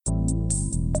You're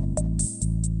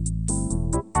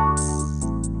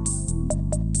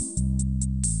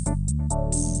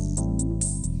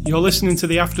listening to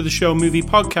the After the Show movie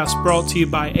podcast brought to you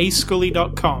by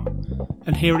ascully.com.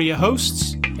 And here are your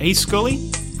hosts, A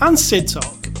Scully and Sid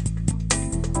Talk.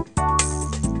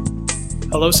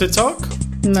 Hello, Sid Talk.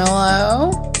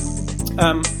 Hello.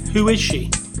 Who is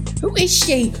she? Who is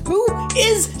she? Who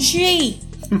is she?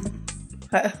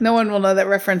 No one will know that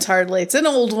reference hardly. It's an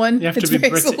old one. You have to be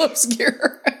British. It's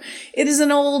obscure. It is an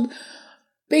old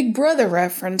Big Brother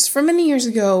reference from many years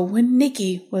ago when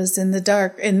Nikki was in the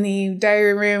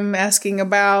diary room asking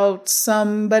about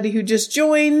somebody who just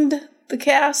joined the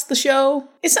cast, the show.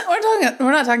 We're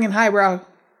not talking highbrow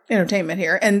entertainment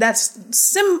here, and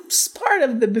that's part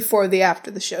of the before the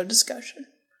after the show discussion.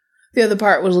 The other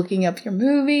part was looking up your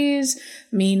movies,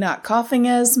 me not coughing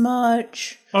as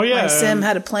much. Oh yeah, my Sim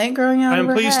had a plant growing out of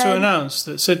her I'm pleased head. to announce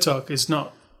that Sid Talk is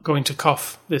not going to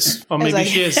cough this, or maybe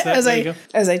she is. There you go.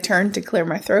 As I turn to clear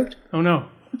my throat. Oh no,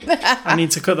 I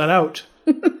need to cut that out.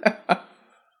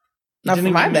 Not for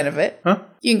my benefit. Huh?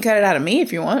 You can cut it out of me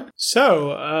if you want.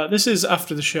 So, this is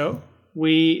After the Show.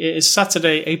 It is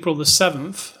Saturday, April the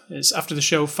 7th. It's After the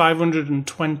Show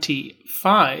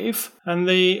 525. And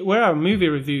we're our movie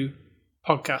review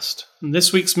podcast. And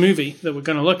this week's movie that we're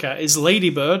going to look at is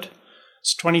Lady Bird.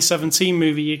 It's a 2017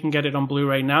 movie. You can get it on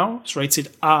Blu-ray now. It's rated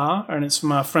R, and it's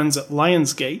from our friends at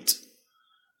Lionsgate.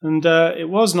 And it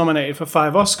was nominated for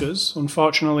 5 Oscars.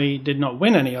 Unfortunately, did not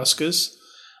win any Oscars.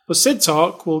 But Sid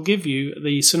Talk will give you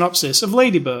the synopsis of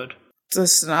Lady Bird. The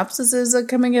synopsis is a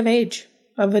coming of age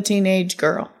of a teenage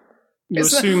girl. You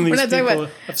assume these people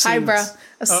have seen highbrow.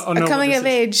 this. A coming of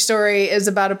age story is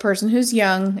about a person who's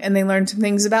young and they learn some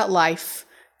things about life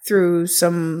through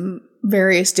some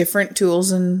various different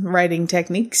tools and writing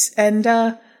techniques, and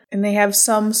they have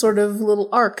some sort of little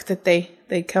arc that they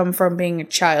come from being a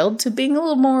child to being a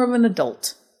little more of an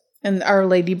adult. And our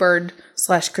Lady Bird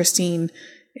 / Christine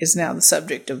is now the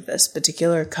subject of this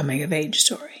particular coming of age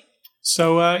story.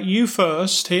 So you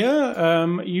first here.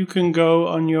 You can go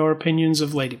on your opinions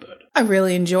of Lady Bird. I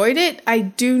really enjoyed it. I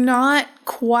do not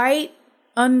quite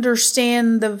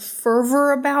understand the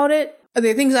fervor about it.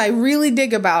 The things I really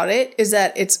dig about it is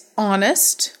that it's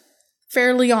honest,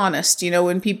 fairly honest. You know,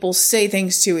 when people say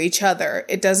things to each other,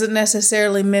 it doesn't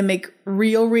necessarily mimic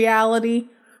real reality,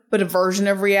 but a version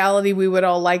of reality. We would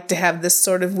all like to have this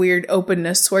sort of weird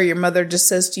openness where your mother just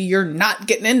says to you, you're not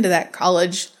getting into that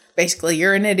college. Basically,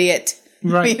 you're an idiot.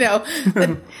 Right. You know,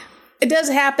 but it does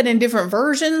happen in different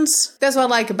versions. That's what I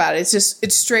like about it.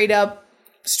 It's straight up,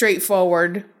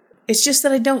 straightforward. It's just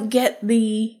that I don't get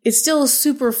it's still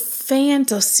super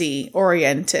fantasy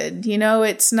oriented. You know,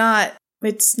 it's not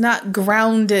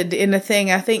grounded in a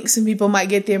thing. I think some people might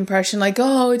get the impression like,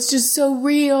 oh, it's just so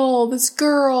real. This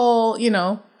girl, you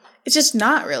know, it's just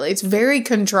not really. It's very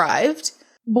contrived,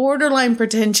 borderline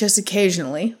pretentious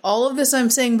occasionally. All of this I'm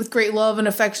saying with great love and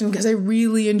affection because I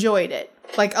really enjoyed it.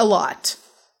 Like a lot.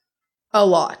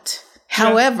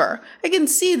 However, I can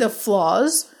see the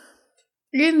flaws.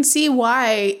 You can see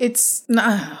why it's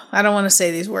not, I don't want to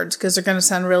say these words because they're going to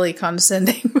sound really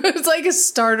condescending, but it's like a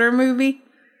starter movie.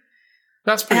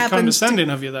 That's pretty condescending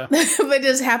of you, though. But it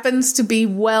just happens to be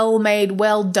well made,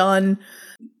 well done.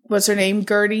 What's her name?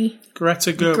 Greta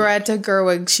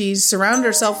Gerwig. She's surrounded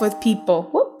herself with people.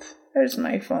 Whoop. There's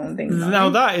my phone thing. Now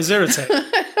that is irritating.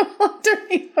 I'm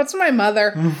wondering, what's my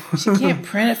mother? She can't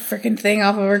print a freaking thing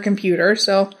off of her computer,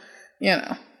 so, you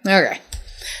know. Okay.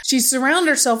 She surrounds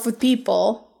herself with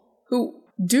people who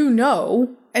do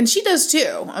know, and she does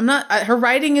too. Her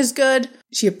writing is good.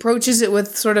 She approaches it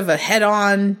with sort of a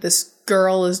head-on. This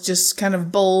girl is just kind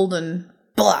of bold and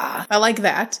blah. I like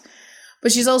that.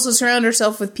 But she's also surrounded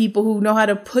herself with people who know how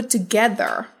to put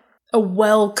together a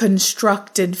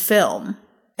well-constructed film.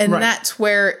 And That's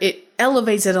where it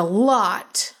elevates it a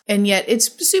lot. And yet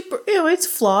it's super, it's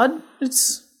flawed.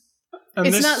 It's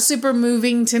not super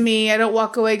moving to me. I don't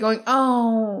walk away going,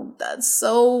 oh, that's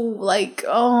so like,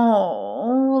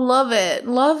 oh, love it.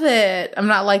 I'm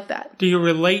not like that. Do you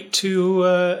relate to,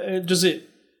 is it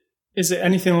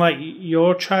anything like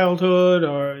your childhood,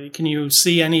 or can you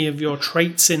see any of your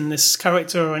traits in this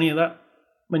character or any of that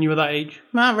when you were that age?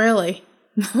 Not really.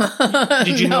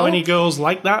 Did you know any girls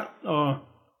like that, or?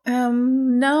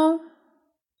 No.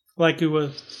 Like who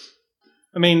were...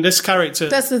 I mean, this character...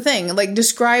 That's the thing. Like,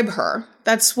 describe her.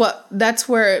 That's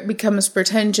where it becomes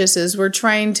pretentious, is we're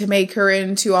trying to make her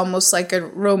into almost like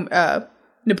a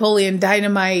Napoleon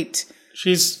Dynamite.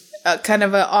 She's... kind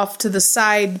of a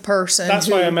off-to-the-side person. That's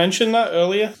why I mentioned that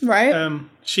earlier. Right.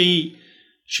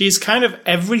 She's kind of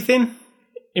everything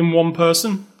in one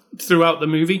person throughout the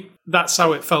movie. that's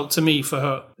how it felt to me for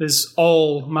her. There's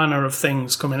all manner of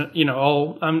things coming,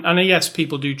 and yes,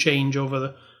 people do change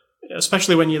over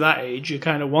especially when you're that age. You're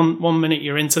kind of one minute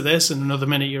you're into this and another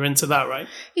minute you're into that, right?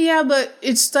 Yeah, but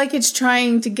it's like it's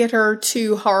trying to get her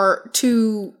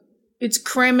it's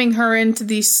cramming her into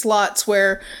these slots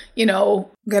where, I'm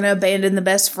going to abandon the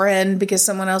best friend because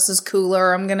someone else is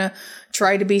cooler. I'm going to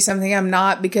try to be something I'm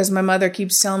not because my mother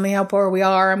keeps telling me how poor we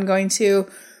are. I'm going to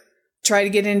try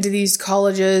to get into these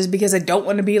colleges because I don't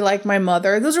want to be like my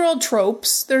mother. Those are all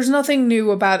tropes. There's nothing new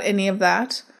about any of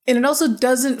that. And it also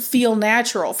doesn't feel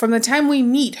natural. From the time we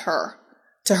meet her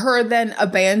to her then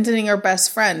abandoning her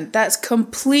best friend, that's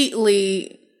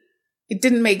completely... It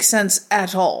didn't make sense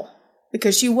at all.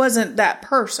 Because she wasn't that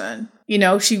person.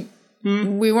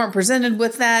 We weren't presented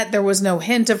with that. There was no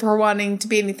hint of her wanting to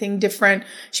be anything different.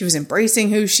 She was embracing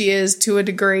who she is to a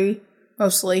degree,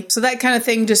 mostly. So that kind of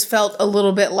thing just felt a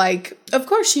little bit like, of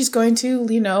course she's going to,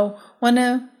 want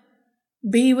to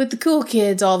be with the cool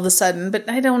kids all of a sudden. But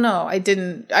I don't know. I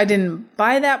didn't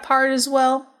buy that part as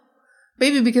well.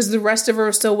 Maybe because the rest of her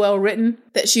was so well written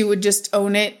that she would just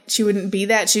own it. She wouldn't be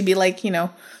that. She'd be like,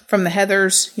 from the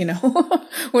Heathers,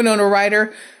 Winona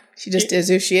Ryder. She just is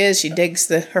who she is. She digs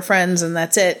her friends and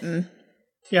that's it. And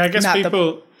yeah, I guess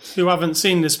people who haven't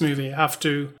seen this movie have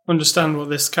to understand what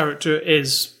this character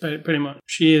is, pretty much.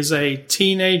 She is a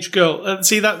teenage girl.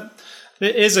 See, that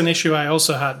is an issue I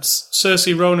also had.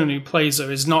 Saoirse Ronan, who plays her,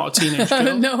 is not a teenage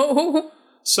girl. No.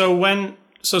 So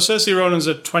Saoirse Ronan's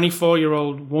a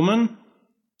 24-year-old woman.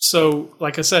 So,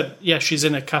 like I said, yeah, she's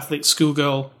in a Catholic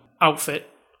schoolgirl outfit.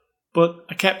 But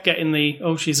I kept getting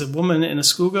she's a woman in a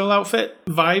schoolgirl outfit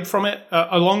vibe from it,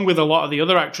 along with a lot of the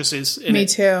other actresses in it. Me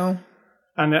too.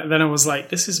 And then I was like,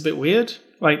 this is a bit weird.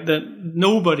 Like,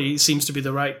 nobody seems to be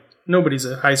nobody's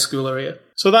a high schooler here.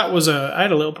 So that was I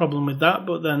had a little problem with that.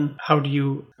 But then do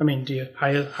you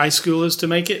hire high schoolers to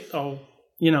make it? Or,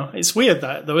 it's weird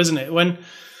that, though, isn't it? When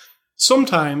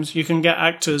sometimes you can get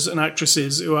actors and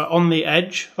actresses who are on the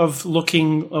edge of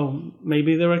looking,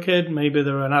 maybe they're a kid, maybe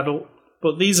they're an adult.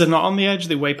 But these are not on the edge.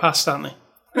 They're way past, aren't they?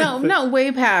 No, not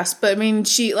way past. But,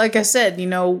 she, like I said,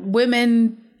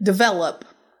 women develop.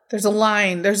 There's a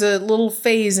line. There's a little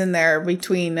phase in there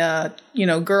between,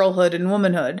 girlhood and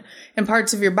womanhood. And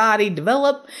parts of your body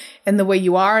develop. And the way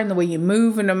you are and the way you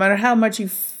move. And no matter how much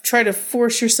you try to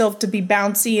force yourself to be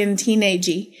bouncy and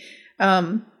teenagey,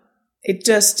 it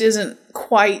just isn't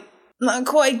not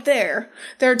quite there.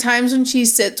 There are times when she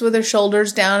sits with her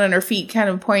shoulders down and her feet kind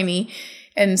of pointy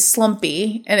and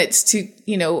slumpy, and it's to,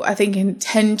 I think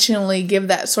intentionally give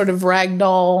that sort of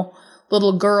ragdoll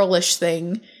little girlish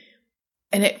thing,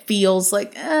 and it feels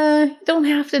like, you don't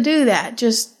have to do that,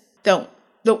 just don't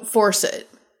force it.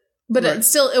 But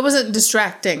right. It wasn't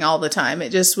distracting all the time, it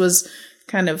just was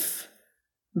kind of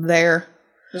there.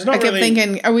 I kept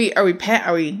thinking, are we,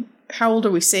 how old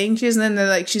are we saying she is? And then they're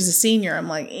like, she's a senior. I'm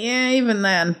like, yeah, even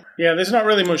then. Yeah, there's not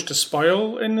really much to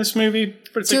spoil in this movie,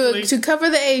 particularly. To cover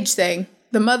the age thing,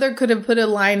 the mother could have put a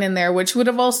line in there, which would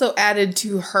have also added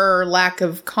to her lack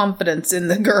of confidence in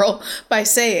the girl by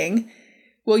saying,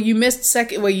 well, you missed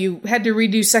you had to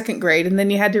redo second grade, and then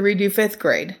you had to redo fifth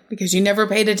grade because you never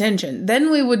paid attention. Then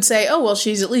we would say, oh, well,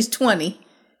 she's at least 20.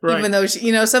 Right. Even though,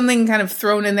 something kind of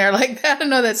thrown in there like that. I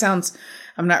know that sounds...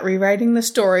 I'm not rewriting the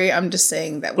story. I'm just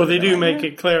saying that. Well, they do make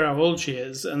it clear how old she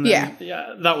is. And then,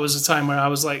 yeah, that was a time where I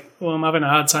was like, well, I'm having a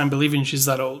hard time believing she's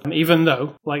that old. Even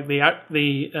though, like,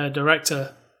 the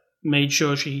director made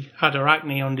sure she had her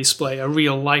acne on display, a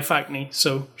real life acne,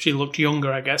 so she looked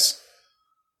younger, I guess.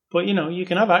 But, you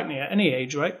can have acne at any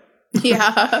age, right?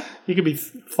 Yeah. You could be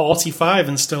 45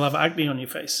 and still have acne on your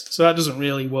face. So that doesn't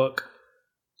really work.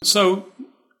 So,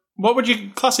 what would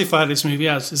you classify this movie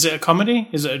as? Is it a comedy?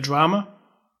 Is it a drama?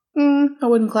 I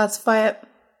wouldn't classify it.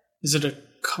 Is it a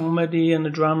comedy and a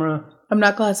drama? I'm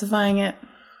not classifying it.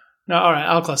 No, all right,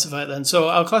 I'll classify it then. So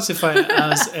I'll classify it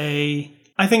as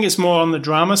I think it's more on the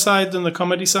drama side than the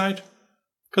comedy side.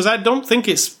 Because I don't think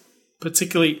it's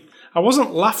particularly... I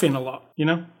wasn't laughing a lot,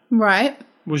 Right.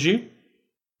 Was you?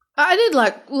 I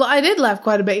did laugh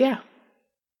quite a bit, yeah.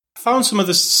 I found some of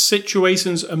the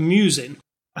situations amusing.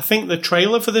 I think the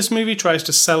trailer for this movie tries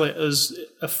to sell it as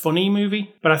a funny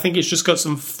movie, but I think it's just got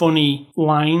some funny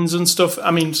lines and stuff.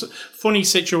 I mean, funny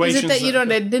situations. Is it that you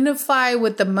don't identify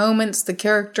with the moments the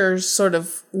characters sort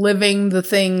of living the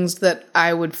things that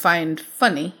I would find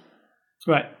funny?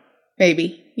 Right.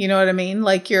 Maybe. You know what I mean?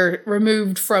 Like you're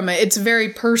removed from it. It's a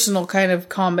very personal kind of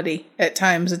comedy at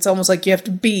times. It's almost like you have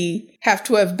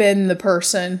to have been the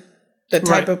person, the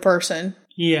type of person.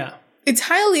 Yeah.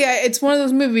 It's one of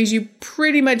those movies you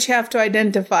pretty much have to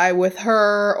identify with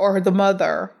her or the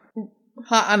mother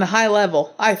on a high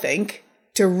level, I think,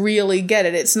 to really get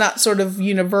it. It's not sort of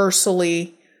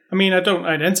universally... I mean, I don't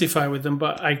identify with them,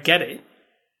 but I get it.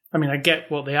 I mean, I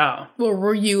get what they are. Well,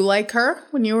 were you like her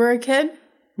when you were a kid?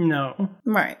 No.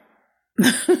 Right.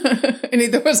 And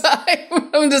neither was I.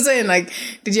 I'm just saying, like,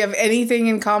 did you have anything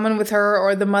in common with her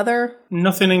or the mother?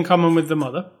 Nothing in common with the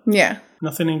mother. Yeah.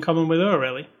 Nothing in common with her,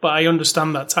 really. But I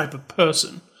understand that type of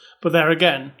person. But there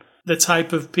again, the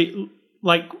type of people,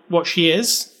 like what she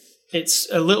is, it's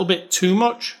a little bit too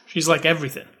much. She's like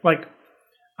everything. Like,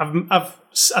 I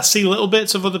see little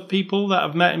bits of other people that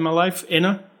I've met in my life in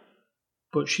her,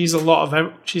 but she's a lot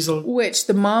of... Which,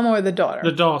 the mom or the daughter?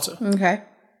 The daughter. Okay.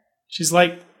 She's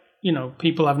like, you know,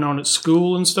 people I've known at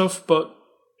school and stuff, but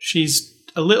she's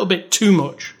a little bit too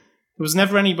much. There was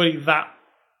never anybody that...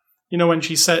 You know, when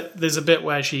she said... There's a bit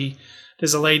where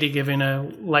there's a lady giving a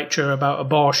lecture about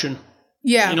abortion.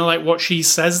 Yeah. You know, like what she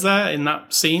says there in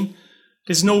that scene.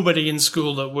 There's nobody in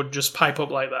school that would just pipe up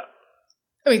like that.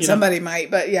 I mean, somebody might,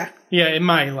 but yeah. Yeah, in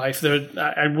my life,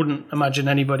 I wouldn't imagine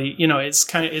anybody. You know, it's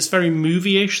very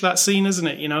movie-ish, that scene, isn't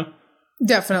it? You know,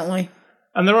 definitely.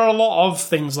 And there are a lot of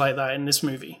things like that in this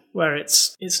movie where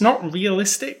it's not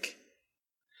realistic.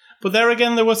 But there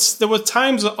again, there were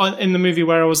times in the movie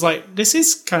where I was like, this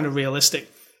is kind of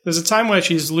realistic. There's a time where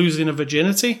she's losing her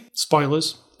virginity.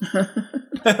 Spoilers.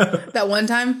 That one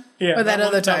time? Yeah. Or that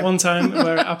other time? That one time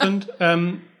where it happened.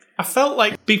 I felt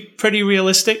like be pretty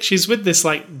realistic. She's with this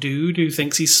like dude who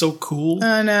thinks he's so cool.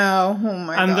 I know. Oh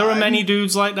my god. And there are many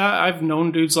dudes like that. I've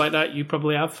known dudes like that. You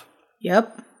probably have.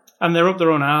 Yep. And they're up their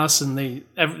own ass, and they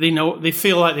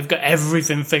feel like they've got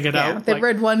everything figured out. They've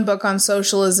read one book on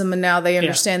socialism, and now they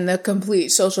understand the complete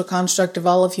social construct of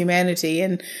all of humanity.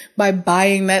 And by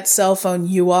buying that cell phone,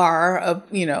 you're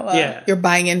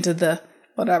buying into the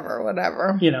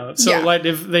whatever. You know, so like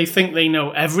they think they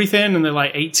know everything, and they're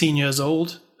like 18 years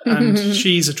old. And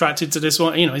she's attracted to this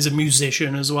one. You know, he's a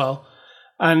musician as well.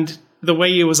 And the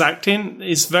way he was acting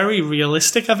is very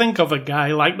realistic, I think, of a guy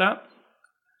like that.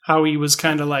 How he was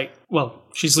kind of like, well,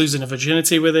 she's losing her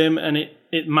virginity with him, and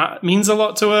it means a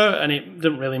lot to her, and it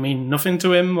didn't really mean nothing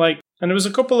to him. Like, and there was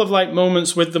a couple of like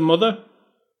moments with the mother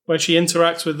where she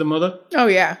interacts with the mother. Oh,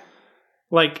 yeah.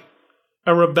 Like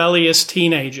a rebellious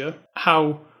teenager,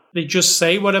 how they just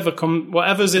say whatever's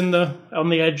on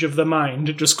the edge of their mind,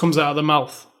 it just comes out of the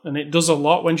mouth. And it does a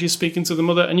lot when she's speaking to the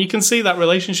mother. And you can see that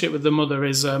relationship with the mother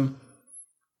is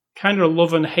kind of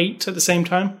love and hate at the same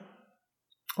time.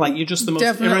 Like, you're just the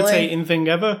most irritating thing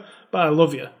ever, but I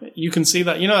love you. You can see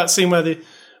that. You know that scene where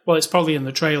it's probably in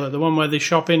the trailer, the one where they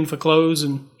shop in for clothes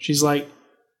and she's like,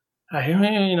 they're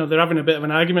having a bit of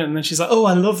an argument, and then she's like, oh,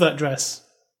 I love that dress.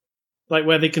 Like,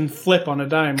 where they can flip on a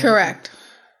dime. Correct.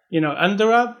 You know, and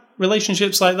there are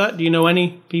relationships like that. Do you know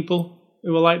any people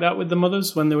who were like that with the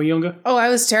mothers when they were younger? Oh, I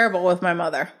was terrible with my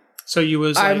mother. So you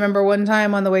was I remember one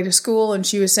time on the way to school, and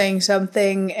she was saying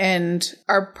something, and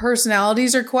our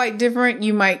personalities are quite different.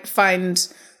 You might find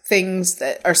things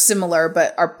that are similar,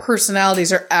 but our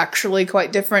personalities are actually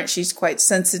quite different. She's quite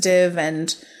sensitive,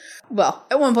 and well,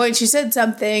 at one point she said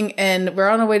something, and we're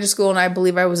on our way to school, and I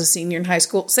believe I was a senior in high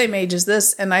school, same age as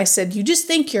this, and I said, you just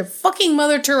think you're fucking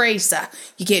Mother Teresa.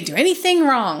 You can't do anything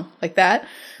wrong. Like that.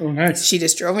 Oh, nice. She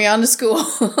just drove me on to school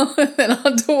and then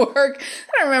on to work.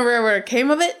 I don't remember where it came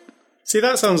of it. See,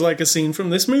 that sounds like a scene from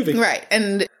this movie. Right,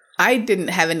 and I didn't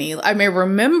have any... I may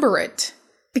remember it,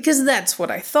 because that's what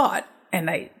I thought, and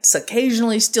I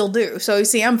occasionally still do. So, you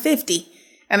see, I'm 50,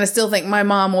 and I still think my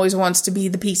mom always wants to be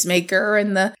the peacemaker,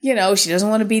 and she doesn't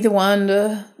want to be the one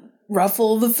to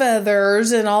ruffle the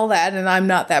feathers and all that, and I'm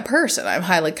not that person. I'm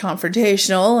highly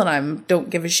confrontational, and I don't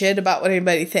give a shit about what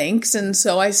anybody thinks, and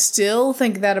so I still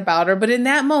think that about her. But in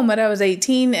that moment, I was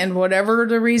 18, and whatever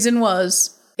the reason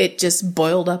was... it just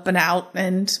boiled up and out,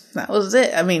 and that was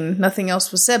it. I mean, nothing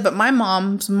else was said. But my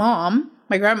mom's mom,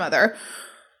 my grandmother,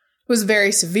 was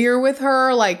very severe with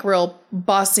her, like real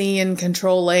bossy and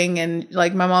controlling. And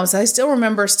like my mom said, I still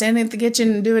remember standing at the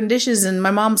kitchen and doing dishes, and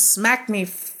my mom smacked me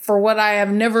for what I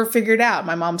have never figured out.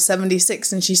 My mom's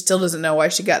 76, and she still doesn't know why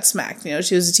she got smacked.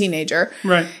 She was a teenager.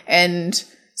 Right. And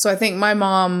so I think my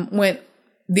mom went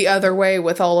the other way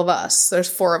with all of us. There's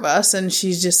 4 of us, and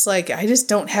she's just like, I just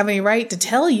don't have any right to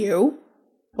tell you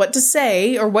what to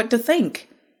say or what to think.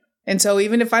 And so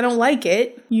even if I don't like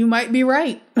it, you might be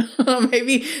right.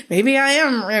 maybe I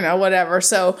am, whatever.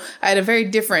 So I had a very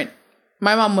different...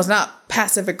 My mom was not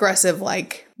passive aggressive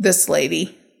like this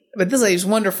lady, but this lady's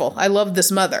wonderful. I loved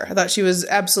this mother. I thought she was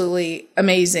absolutely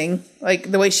amazing.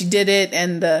 Like the way she did it,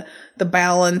 and the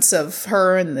balance of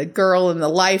her and the girl and the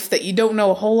life that you don't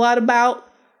know a whole lot about.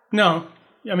 No.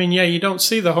 I mean, yeah, you don't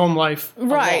see the home life.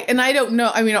 Right. And I don't know.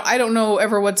 I mean, I don't know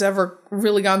what's ever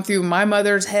really gone through my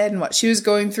mother's head and what she was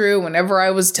going through whenever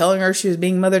I was telling her she was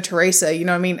being Mother Teresa. You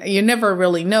know what I mean? You never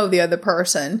really know the other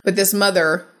person. But this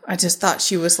mother, I just thought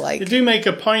she was like... They do make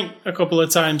a point a couple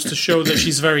of times to show that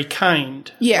she's very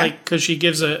kind. Yeah. Like, because she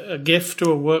gives a gift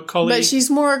to a work colleague. But she's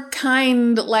more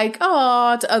kind, like,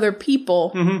 to other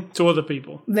people. Mm-hmm, to other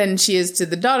people. Than she is to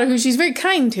the daughter, who she's very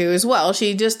kind to as well.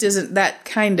 She just isn't that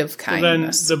kind of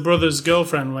kindness. Then the brother's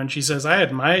girlfriend, when she says, I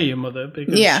admire your mother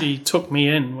because she took me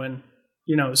in when,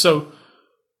 so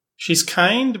she's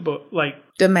kind, but like...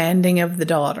 demanding of the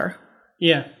daughter.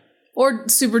 Yeah. Or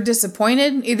super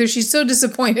disappointed. Either she's so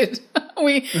disappointed.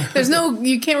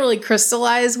 You can't really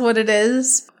crystallize what it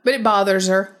is. But it bothers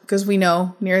her, because we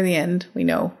know, near the end, we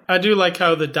know. I do like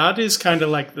how the dad is kind of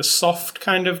like the soft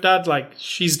kind of dad. Like,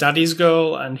 she's daddy's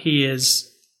girl, and he is,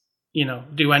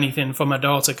 do anything for my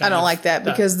daughter kind of I don't like that,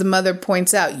 dad. Because the mother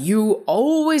points out, you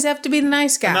always have to be the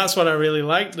nice guy. And that's what I really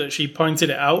liked, that she pointed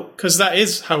it out, because that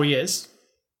is how he is.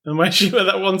 And when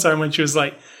that one time when she was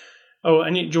like, oh,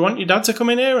 and do you want your dad to come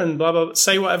in here and blah, blah, blah,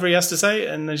 say whatever he has to say?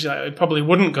 And then she's like, he probably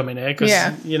wouldn't come in here because,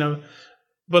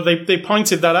 But they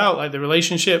pointed that out, like the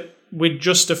relationship with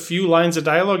just a few lines of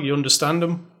dialogue, you understand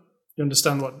them. You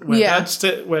understand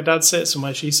where dad sits and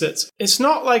where she sits. It's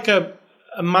not like a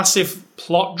massive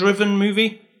plot-driven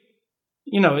movie.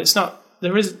 It's not,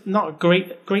 there is not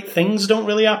great things don't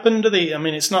really happen, do they? I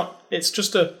mean, it's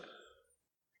just a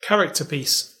character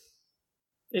piece.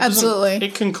 Absolutely.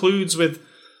 It concludes with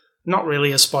not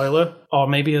really a spoiler, or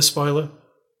maybe a spoiler,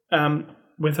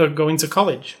 with her going to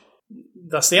college.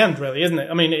 That's the end, really, isn't it?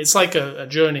 I mean, it's like a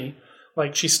journey.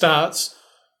 Like, she's got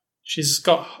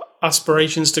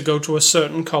aspirations to go to a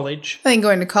certain college. I think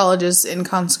going to college is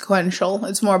inconsequential.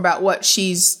 It's more about what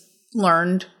she's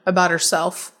learned about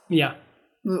herself. Yeah.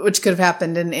 Which could have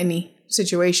happened in any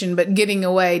situation, but getting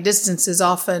away, distance is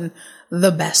often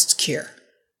the best cure.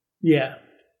 Yeah.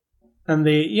 And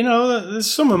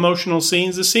there's some emotional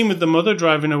scenes. The scene with the mother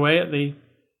driving away at the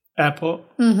airport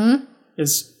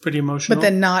is pretty emotional. But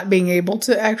then not being able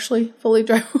to actually fully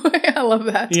drive away. I love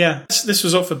that. Yeah. This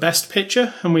was up for Best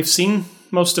Picture, and we've seen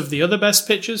most of the other Best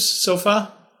Pictures so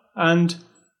far. And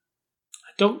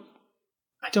I don't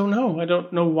know. I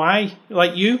don't know why.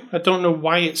 Like you, I don't know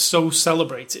why it's so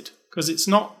celebrated. Because it's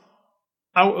not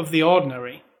out of the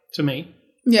ordinary to me.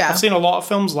 Yeah. I've seen a lot of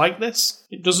films like this.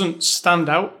 It doesn't stand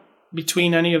out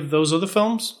between any of those other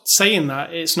films. Saying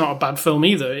that, it's not a bad film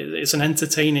either. It's an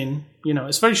entertaining,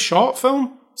 it's a very short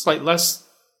film. It's like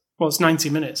it's 90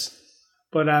 minutes.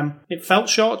 But it felt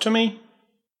short to me.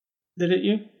 Did it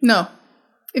you? No.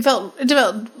 It felt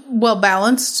well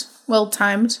balanced, well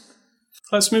timed.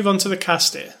 Let's move on to the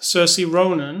cast here. Saoirse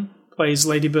Ronan plays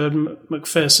Lady Bird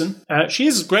McPherson. She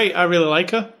is great. I really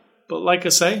like her. But like I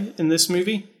say, in this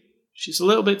movie, she's a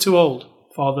little bit too old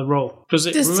for the role. Does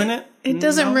it ruin it? It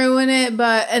doesn't ruin it,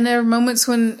 and there are moments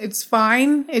when it's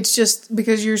fine. It's just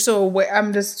because you're so aware.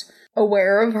 I'm just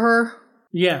aware of her.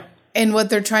 Yeah. And what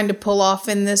they're trying to pull off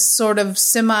in this sort of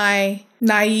semi-naive,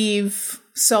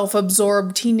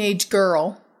 self-absorbed teenage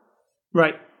girl.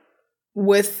 Right.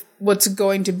 With what's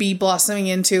going to be blossoming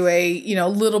into a,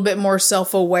 little bit more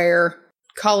self-aware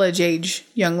college-age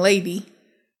young lady.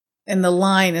 And the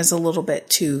line is a little bit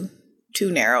too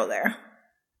narrow there.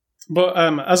 But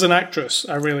as an actress,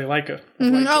 I really like her.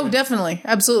 Oh, definitely.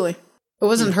 Absolutely. It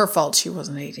wasn't her fault she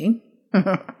wasn't 18.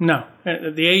 No.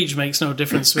 The age makes no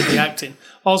difference with the acting.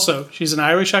 Also, she's an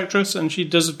Irish actress, and she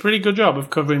does a pretty good job of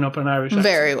covering up an Irish accent.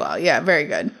 Very well. Yeah, very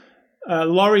good.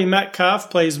 Laurie Metcalf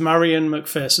plays Marion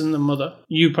McPherson, the mother.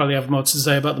 You probably have more to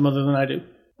say about the mother than I do.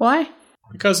 Why?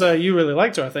 Because you really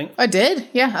liked her, I think. I did.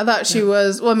 Yeah, I thought she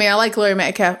was... Well, I mean, I like Laurie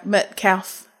Metcalf.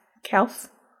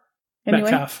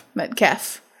 Anyway,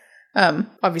 Metcalf.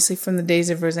 Obviously from the days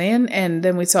of Roseanne, and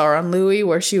then we saw her on Louie,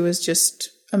 where she was just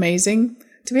amazing.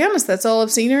 To be honest, that's all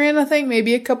I've seen her in, I think.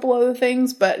 Maybe a couple other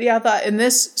things, but yeah, I thought in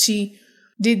this, she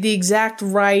did the exact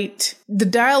right... The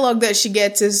dialogue that she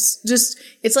gets is just...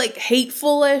 It's like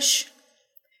hateful-ish.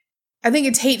 I think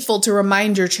it's hateful to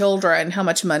remind your children how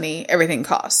much money everything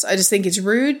costs. I just think it's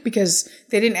rude because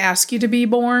they didn't ask you to be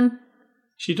born.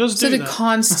 She does do that. So to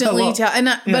constantly tell,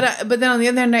 but then on the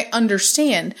other hand, I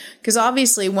understand, because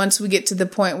obviously once we get to the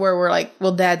point where we're like,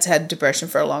 well, Dad's had depression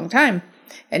for a long time,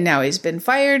 and now he's been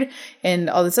fired, and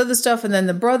all this other stuff, and then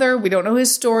the brother, we don't know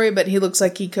his story, but he looks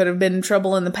like he could have been in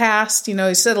trouble in the past.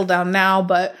 He's settled down now,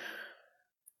 but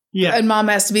yeah, and Mom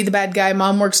has to be the bad guy.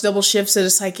 Mom works double shifts at a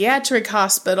psychiatric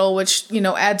hospital, which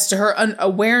adds to her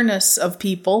awareness of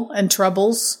people and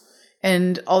troubles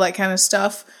and all that kind of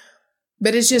stuff.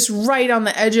 But it's just right on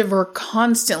the edge of her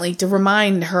constantly to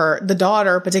remind her, the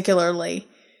daughter particularly,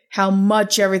 how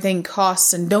much everything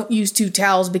costs, and don't use 2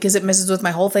 towels because it messes with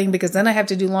my whole thing, because then I have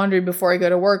to do laundry before I go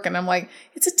to work. And I'm like,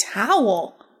 it's a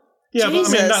towel. Yeah,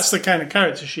 Jesus. but I mean, that's the kind of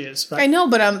character she is. Right? I know,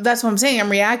 but that's what I'm saying.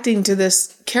 I'm reacting to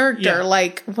this character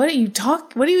like, what are you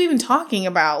even talking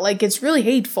about? Like, it's really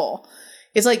hateful.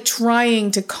 It's like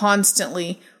trying to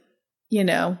constantly,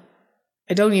 I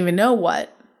don't even know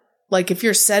what. Like, if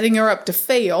you're setting her up to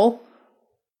fail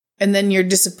and then you're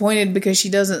disappointed because she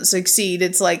doesn't succeed,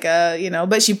 it's like,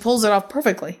 but she pulls it off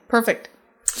perfectly. Perfect.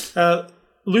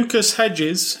 Lucas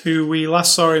Hedges, who we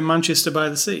last saw in Manchester by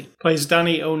the Sea, plays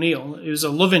Danny O'Neill, who's a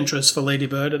love interest for Lady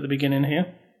Bird at the beginning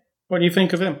here. What do you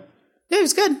think of him? Yeah, he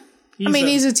was good.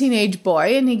 He's a teenage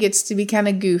boy, and he gets to be kind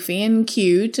of goofy and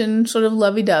cute and sort of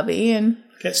lovey-dovey, and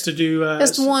gets to do...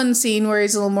 just one scene where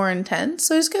he's a little more intense,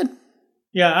 so he's good.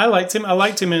 Yeah, I liked him. I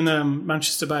liked him in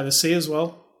Manchester by the Sea as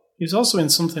well. He was also in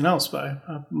something else, but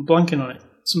I'm blanking on it.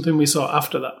 Something we saw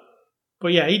after that.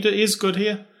 But yeah, he is good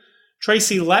here.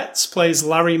 Tracy Letts plays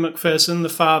Larry McPherson, the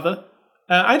father.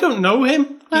 I don't know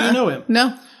him. Do you know him?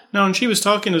 No. No, and she was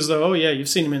talking as though, oh yeah, you've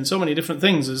seen him in so many different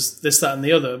things as this, that, and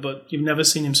the other, but you've never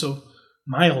seen him so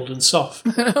mild and soft.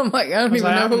 I'm like, I don't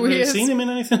even know who he is. I haven't seen him in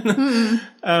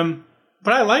anything.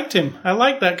 But I liked him. I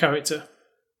liked that character.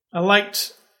 I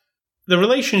liked the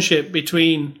relationship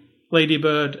between Lady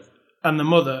Bird and the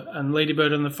mother and Lady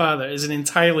Bird and the father is an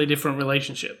entirely different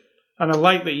relationship. And I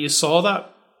like that you saw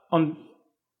that on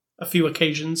a few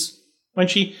occasions. When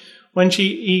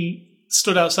he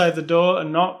stood outside the door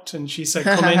and knocked and she said,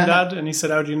 "Come in, Dad," and he said,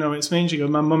 "How do you know it's me?" And she goes,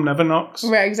 "My mum never knocks."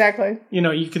 Right, exactly.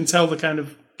 You can tell the kind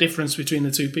of difference between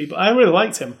the two people. I really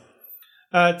liked him.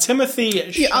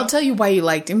 Timothy... I'll tell you why you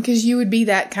liked him, because you would be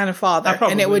that kind of father,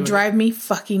 and it would drive me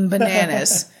fucking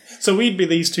bananas. So we'd be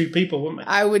these two people, wouldn't we?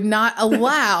 I would not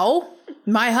allow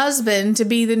my husband to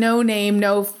be the no name,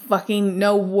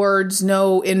 no words,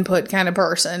 no input kind of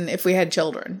person if we had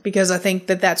children, because I think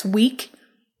that that's weak.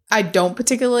 I don't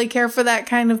particularly care for that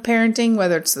kind of parenting,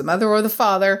 whether it's the mother or the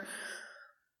father,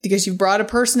 because you've brought a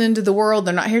person into the world.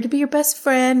 They're not here to be your best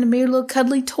friend and be your little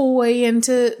cuddly toy and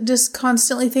to just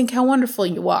constantly think how wonderful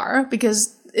you are,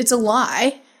 because it's a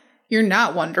lie. You're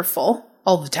not wonderful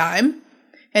all the time.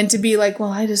 And to be like,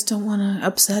 well, I just don't want to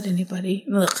upset anybody.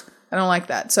 Ugh, I don't like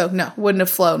that. So no, wouldn't have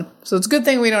flown. So it's a good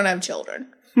thing we don't have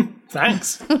children.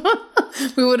 Thanks.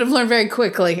 We would have learned very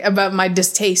quickly about my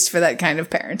distaste for that kind of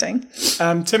parenting.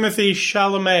 Timothy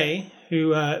Chalamet,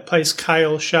 who plays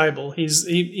Kyle Scheibel,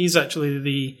 he's actually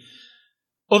the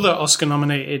other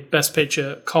Oscar-nominated Best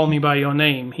Picture, Call Me By Your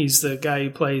Name. He's the guy who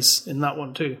plays in that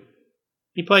one too.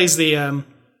 He plays the,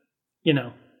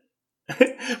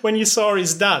 when you saw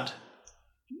his dad,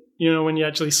 when you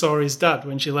actually saw his dad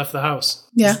when she left the house.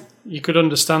 Yeah. You could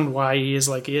understand why he is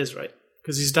like he is, right?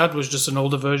 Because his dad was just an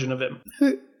older version of him.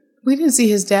 We didn't see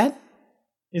his dad?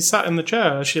 He sat in the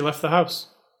chair as she left the house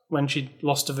when she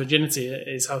lost her virginity at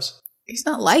his house. He's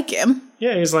not like him.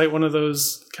 Yeah, he's like one of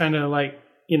those kind of like,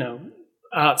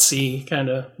 artsy, kind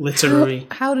of literary.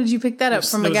 How did you pick that up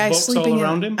from a guy sleeping all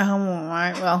around him? Oh, all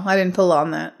right. Well, I didn't pull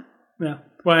on that. Yeah.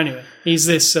 Well, anyway, he's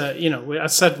this. I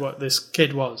said what this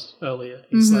kid was earlier.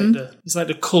 He's like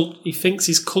the cult. He thinks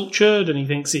he's cultured, and he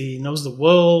thinks he knows the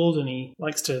world, and he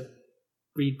likes to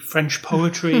read French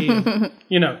poetry. And,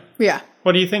 Yeah.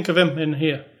 What do you think of him in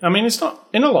here? I mean, it's not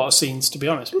in a lot of scenes, to be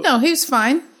honest. No, he was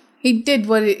fine. He did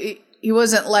what he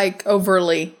wasn't like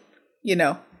overly,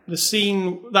 that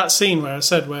scene where I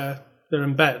said where they're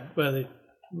in bed,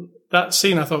 that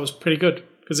scene I thought was pretty good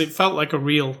because it felt like a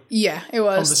real it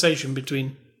was conversation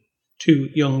between two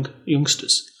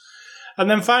youngsters. And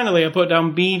then finally, I put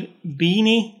down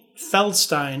Beanie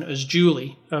Feldstein as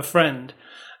Julie, her friend.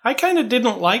 I kind of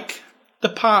didn't like the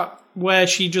part where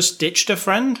she just ditched her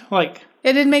friend, like.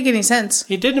 It didn't make any sense.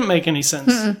 It didn't make any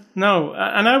sense. Mm-mm. No.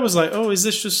 And I was like, oh, is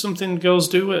this just something girls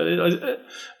do?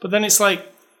 But then it's like,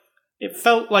 it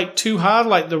felt like too hard,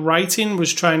 like the writing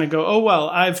was trying to go, oh, well,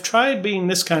 I've tried being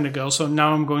this kind of girl, so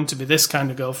now I'm going to be this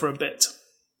kind of girl for a bit.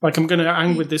 Like, I'm going to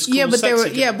hang with this cool,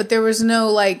 sexy girl. But there was no,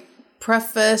 like,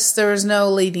 preface. There was no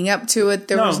leading up to it.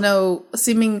 There was no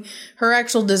seeming. Her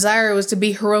actual desire was to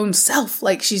be her own self.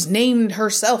 Like, she's named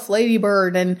herself Lady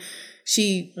Bird, and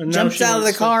she jumps out of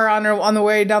the car on the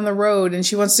way down the road, and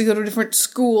she wants to go to a different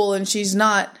school, and she's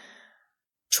not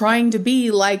trying to be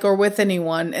like or with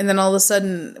anyone. And then all of a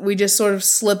sudden, we just sort of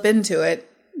slip into it.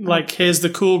 Like, here's the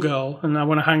cool girl, and I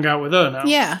want to hang out with her now.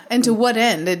 Yeah, and to what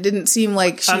end? It didn't seem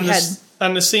like she had.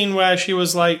 And the scene where she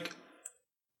was like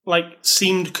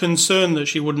seemed concerned that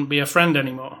she wouldn't be a friend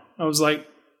anymore. I was like,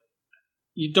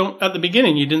 you don't, at the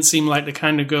beginning, you didn't seem like the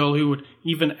kind of girl who would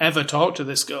even ever talk to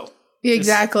this girl.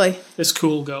 Exactly. This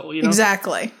cool girl, you know?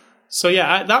 Exactly. So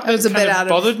yeah, that was a bit out of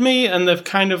bothered me, and the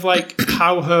kind of like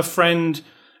how her friend,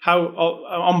 how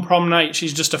on prom night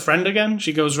she's just a friend again.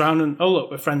 She goes around and, oh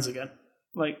look, we're friends again.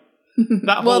 Like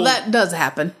that. Well, that does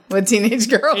happen with teenage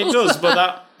girls. It does,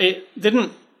 but it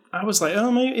didn't. I was like, oh,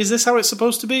 maybe is this how it's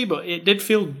supposed to be? But it did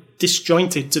feel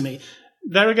disjointed to me.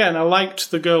 There again, I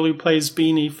liked the girl who plays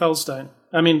Beanie Feldstein.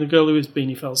 I mean, the girl who is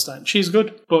Beanie Feldstein. She's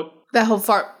good, but that whole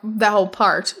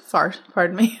part,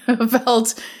 pardon me,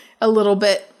 felt a little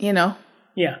bit, you know.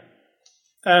 Yeah.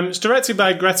 It's directed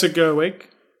by Greta Gerwig.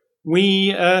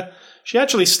 She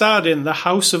actually starred in The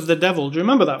House of the Devil. Do you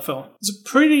remember that film? It's a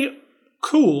pretty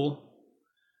cool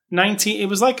it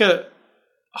was like a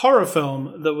horror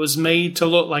film that was made to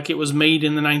look like it was made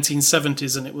in the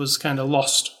 1970s, and it was kind of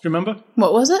lost. Do you remember?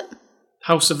 What was it?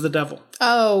 House of the Devil.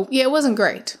 Oh, yeah, it wasn't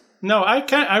great. No, I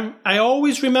can't. I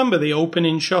always remember the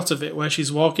opening shot of it where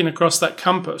she's walking across that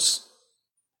campus,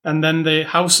 and then the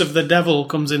House of the Devil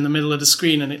comes in the middle of the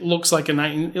screen, and it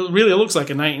really looks like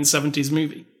a 1970s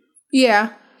movie.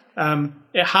 Yeah.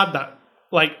 It had that,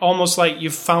 like almost like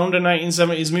you've found a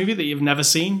 1970s movie that you've never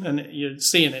seen, and you're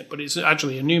seeing it, but it's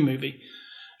actually a new movie.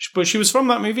 But she was from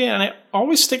that movie, and it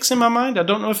always sticks in my mind. I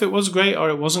don't know if it was great or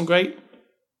it wasn't great,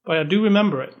 but I do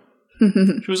remember it.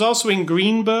 She was also in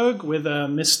Greenberg with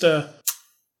Mr.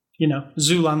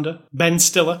 Zoolander, Ben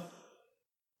Stiller.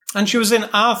 And she was in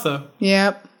Arthur.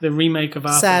 Yep. The remake of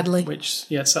Arthur. Sadly.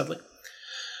 Sadly.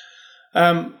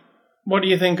 What do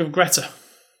you think of Greta?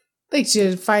 I think she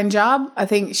did a fine job. I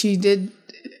think she did.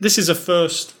 This is a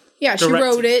first. Yeah, she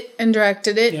wrote it and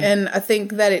directed it. Yeah. And I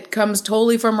think that it comes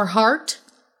totally from her heart.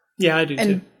 Yeah, I do too.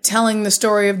 And telling the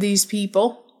story of these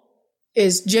people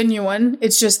is genuine.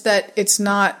 It's just that it's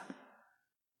not.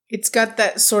 It's got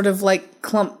that sort of like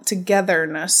clumped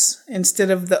togetherness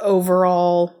instead of the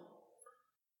overall,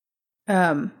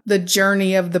 the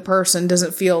journey of the person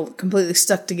doesn't feel completely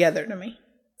stuck together to me.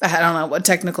 I don't know what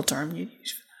technical term you'd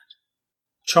use for that.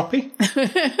 Choppy?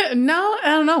 No,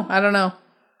 I don't know.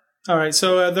 All right,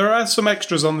 so there are some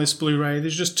extras on this Blu-ray.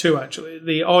 There's just two, actually.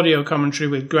 The audio commentary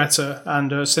with Greta and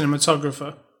her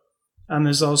cinematographer. And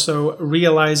there's also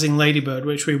Realizing Ladybird,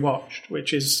 which we watched,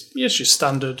 which is just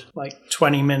standard, like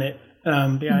 20-minute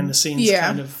behind-the-scenes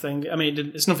kind of thing. I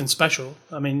mean, it's nothing special.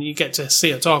 I mean, you get to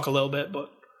see her talk a little bit,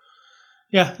 but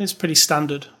yeah, it's pretty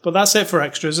standard. But that's it for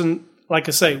extras. And like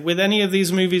I say, with any of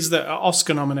these movies that are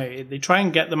Oscar-nominated, they try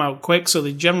and get them out quick, so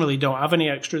they generally don't have any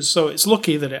extras. So it's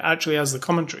lucky that it actually has the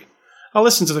commentary. I'll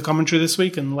listen to the commentary this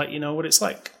week and let you know what it's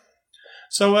like.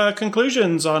 So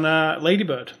conclusions on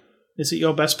Ladybird. Is it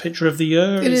your best picture of the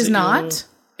year? It is not.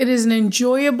 It is an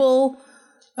enjoyable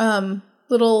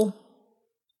little.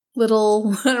 I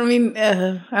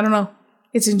don't know.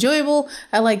 It's enjoyable.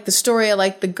 I like the story. I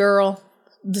like the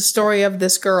story of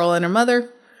this girl and her mother.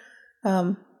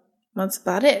 That's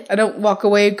about it. I don't walk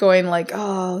away going like,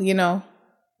 oh,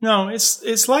 No,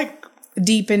 it's like a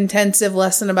deep, intensive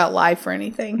lesson about life or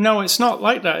anything. No, it's not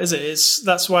like that, is it?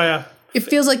 That's why it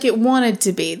feels like it wanted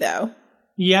to be, though.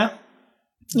 Yeah.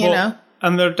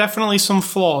 And there are definitely some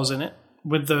flaws in it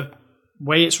with the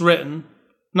way it's written.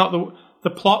 Not the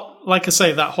plot, like I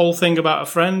say, that whole thing about a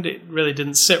friend, it really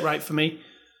didn't sit right for me.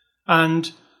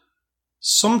 And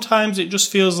sometimes it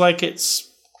just feels like it's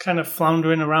kind of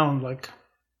floundering around, like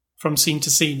from scene to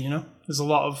scene, There's a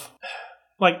lot of,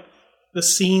 like, the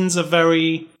scenes are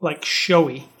very, like,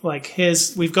 showy. Like,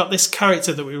 we've got this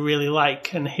character that we really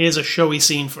like, and here's a showy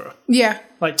scene for her. Yeah.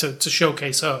 Like, to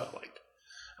showcase her.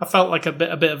 I felt like a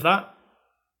bit of that.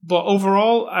 But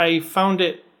overall, I found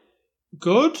it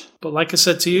good. But like I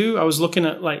said to you, I was looking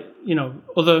at,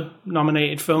 other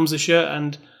nominated films this year,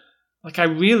 and, I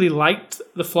really liked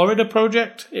The Florida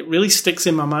Project. It really sticks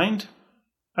in my mind.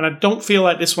 And I don't feel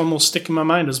like this one will stick in my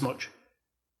mind as much.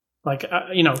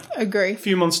 Agree. A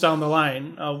few months down the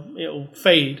line, it'll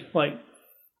fade,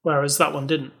 whereas that one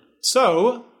didn't.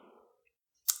 So,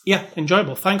 yeah,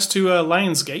 enjoyable. Thanks to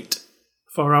Lionsgate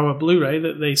for our Blu-ray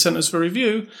that they sent us for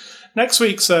review. Next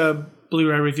week's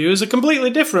Blu-ray review is a completely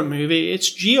different movie. It's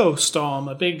Geostorm,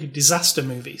 a big disaster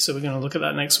movie. So we're going to look at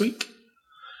that next week.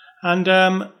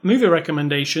 And movie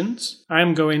recommendations.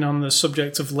 I'm going on the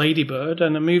subject of Ladybird,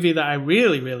 and a movie that I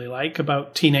really, really like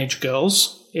about teenage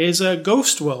girls is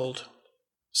Ghost World,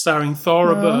 starring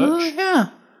Thora Birch. Yeah.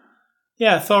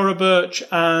 Yeah, Thora Birch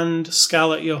and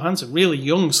Scarlett Johansson. Really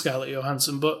young Scarlett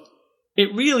Johansson, but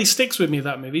it really sticks with me,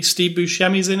 that movie. Steve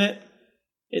Buscemi's in it.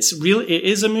 It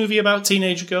is a movie about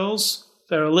teenage girls.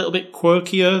 They're a little bit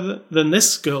quirkier than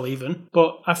this girl even,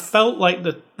 but I felt like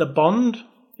the bond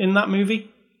in that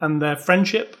movie and their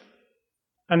friendship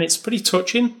and it's pretty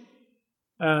touching.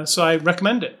 So I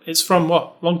recommend it. It's from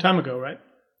long time ago, right?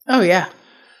 Oh, yeah.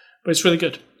 But it's really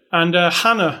good. And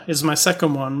Hannah is my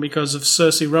second one because of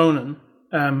Saoirse Ronan.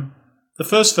 The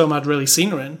first film I'd really seen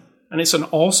her in, and it's an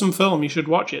awesome film. You should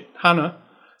watch it. Hannah.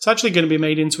 It's actually going to be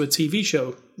made into a TV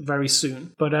show very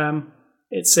soon. But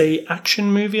it's a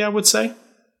action movie, I would say,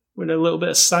 with a little bit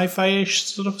of sci-fi-ish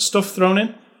sort of stuff thrown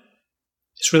in.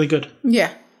 It's really good.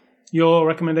 Yeah. Your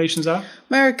recommendations are?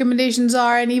 My recommendations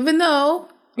are, and even though,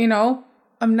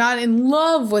 I'm not in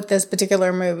love with this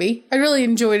particular movie, I really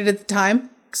enjoyed it at the time.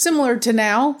 Similar to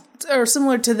now, or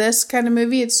similar to this kind of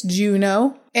movie, it's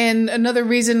Juno. And another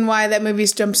reason why that movie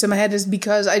jumps in my head is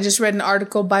because I just read an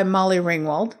article by Molly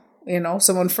Ringwald,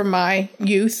 someone from my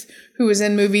youth who was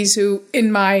in movies who,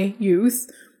 in my youth,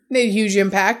 made a huge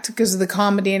impact because of the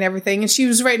comedy and everything. And she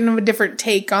was writing a different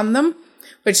take on them,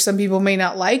 which some people may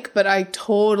not like, but I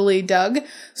totally dug.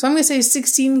 So I'm going to say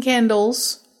 16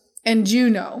 Candles and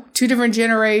Juno, 2 different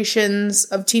generations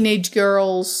of teenage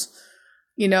girls,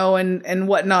 and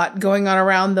whatnot going on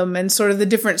around them, and sort of the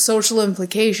different social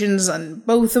implications on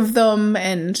both of them,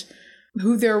 and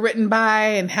who they're written by,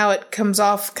 and how it comes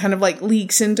off, kind of like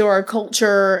leaks into our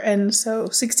culture. And so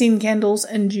 16 Candles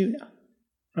and Juno.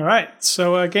 All right.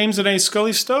 So Games and A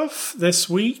Scully stuff this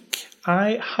week.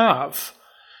 I have.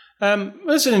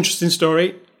 That's an interesting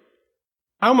story.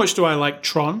 How much do I like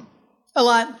Tron? A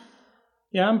lot.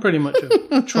 Yeah, I'm pretty much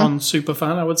a Tron super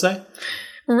fan, I would say.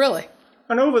 Really?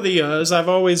 And over the years, I've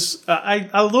always I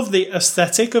love the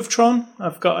aesthetic of Tron.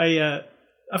 I've got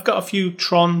a few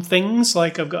Tron things,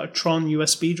 like I've got a Tron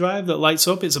USB drive that lights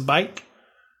up. It's a bike.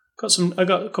 I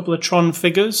got a couple of Tron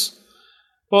figures.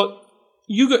 But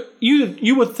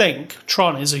you would think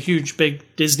Tron is a huge big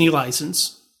Disney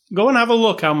license. Go and have a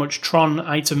look how much Tron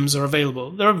items are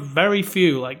available. There are very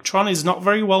few. Like, Tron is not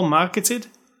very well marketed.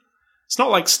 It's not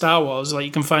like Star Wars, like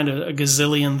you can find a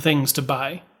gazillion things to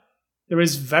buy. There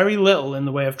is very little in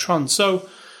the way of Tron. So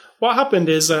what happened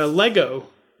is Lego,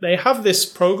 they have this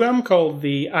program called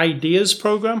the Ideas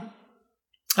Program.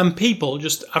 And people,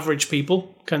 just average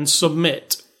people, can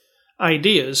submit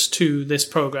ideas to this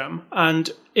program.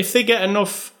 And if they get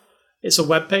enough, it's a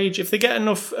web page, if they get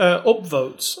enough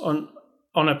upvotes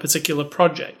on a particular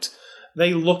project,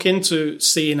 they look into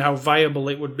seeing how viable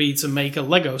it would be to make a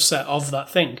Lego set of that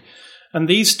thing. And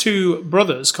these 2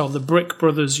 brothers, called the Brick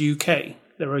Brothers UK,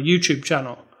 they're a YouTube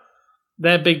channel.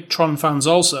 They're big Tron fans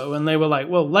also, and they were like,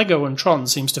 well, Lego and Tron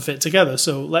seems to fit together,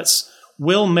 so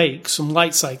we'll make some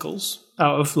light cycles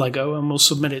out of Lego and we'll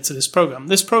submit it to this program.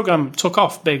 This program took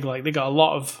off big, like they got a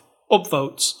lot of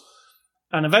upvotes.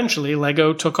 And eventually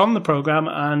Lego took on the program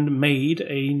and made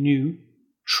a new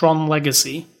Tron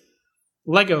Legacy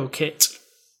Lego kit.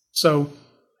 So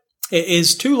it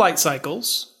is 2 light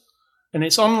cycles, and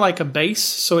it's on like a base,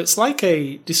 so it's like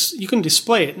you can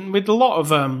display it. And with a lot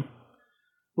of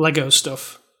Lego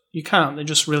stuff, you can't. They're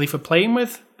just really for playing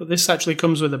with. But this actually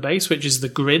comes with a base, which is the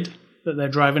grid that they're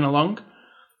driving along.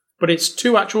 But it's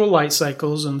 2 actual light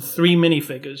cycles and 3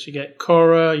 minifigures. You get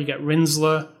Korra, you get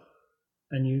Rinsler,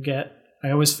 and you get,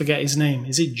 I always forget his name.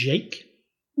 Is it Jake?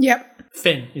 Yep.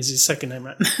 Finn is his second name,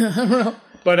 right?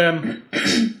 But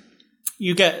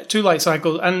you get 2 light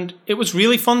cycles, and it was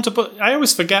really fun to put. I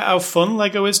always forget how fun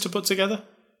Lego is to put together.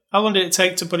 How long did it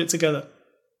take to put it together?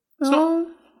 About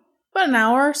an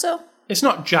hour or so. It's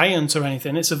not giant or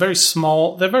anything. It's they're very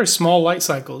small light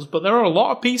cycles, but there are a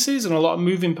lot of pieces and a lot of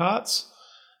moving parts.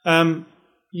 But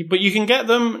you can get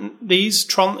them, these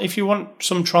Tron, if you want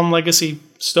some Tron Legacy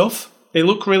stuff. They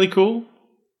look really cool.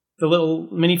 The little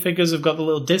minifigures have got the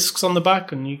little discs on the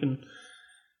back, and you can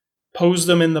pose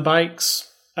them in the bikes.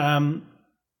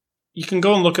 You can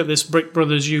go and look at this Brick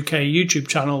Brothers UK YouTube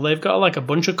channel. They've got like a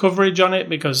bunch of coverage on it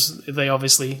because they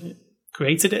obviously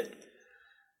created it.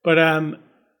 But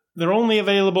they're only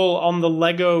available on the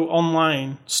Lego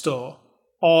online store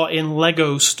or in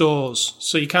Lego stores.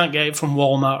 So you can't get it from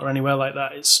Walmart or anywhere like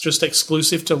that. It's just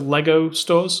exclusive to Lego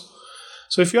stores.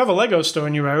 So if you have a Lego store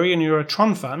in your area and you're a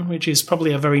Tron fan, which is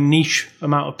probably a very niche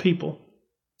amount of people,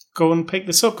 go and pick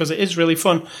this up because it is really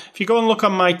fun. If you go and look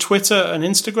on my Twitter and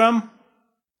Instagram,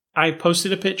 I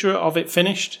posted a picture of it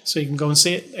finished, so you can go and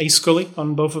see it. A Scully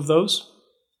on both of those.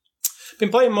 Been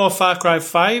playing more Far Cry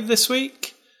 5 this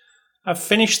week. I've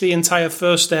finished the entire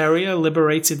first area,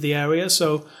 liberated the area.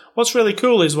 So what's really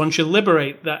cool is once you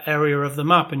liberate that area of the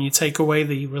map and you take away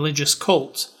the religious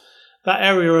cult, that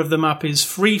area of the map is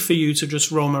free for you to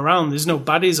just roam around. There's no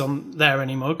baddies on there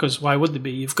anymore, because why would there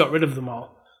be? You've got rid of them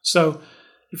all. So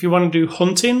if you want to do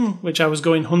hunting, which I was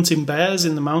going hunting bears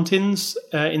in the mountains,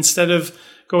 instead of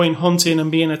going hunting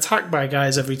and being attacked by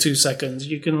guys every 2 seconds.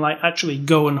 You can like actually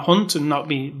go and hunt and not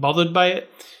be bothered by it.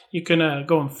 You can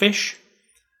go and fish.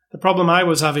 The problem I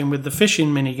was having with the fishing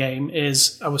minigame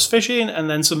is I was fishing and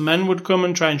then some men would come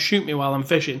and try and shoot me while I'm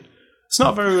fishing. It's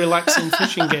not a very relaxing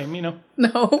fishing game, you know.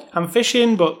 No. I'm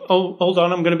fishing, but hold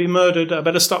on, I'm going to be murdered. I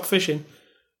better stop fishing.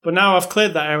 But now I've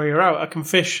cleared that area out. I can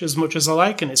fish as much as I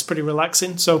like, and it's pretty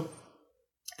relaxing. So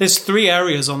there's 3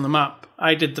 areas on the map.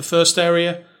 I did the first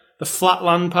area. The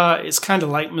flatland part, it's kind of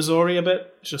like Missouri a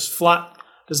bit. It's just flat.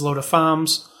 There's a load of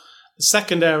farms. The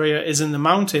second area is in the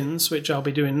mountains, which I'll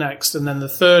be doing next. And then the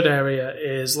third area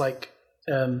is like,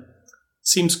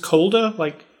 seems colder,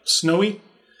 like snowy.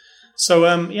 So,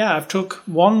 I've took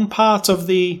one part of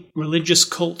the religious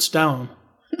cult down.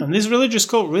 And this religious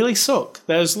cult really suck.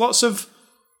 There's lots of,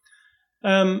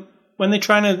 when they're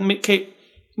trying to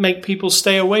make people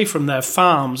stay away from their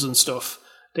farms and stuff,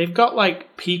 they've got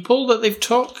like people that they've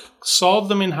took, sawed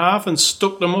them in half and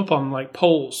stuck them up on like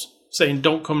poles, saying,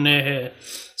 don't come near here.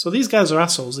 So these guys are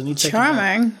assholes. They need to take them down.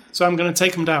 Charming. So I'm going to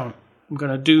take them down. I'm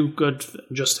going to do good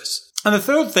justice. And the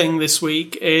third thing this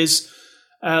week is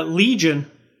Legion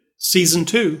Season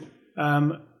 2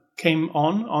 came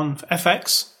on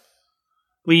FX.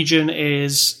 Legion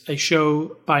is a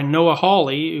show by Noah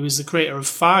Hawley, who is the creator of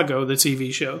Fargo, the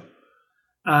TV show.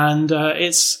 And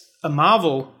it's a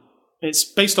Marvel. It's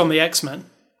based on the X-Men.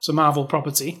 It's a Marvel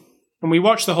property. And we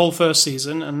watched the whole first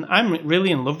season, and I'm really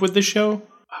in love with this show.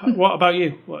 What about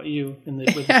you? What are you in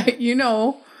the with? You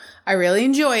know, I really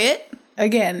enjoy it.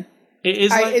 Again,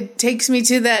 it takes me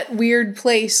to that weird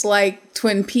place like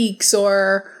Twin Peaks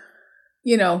or,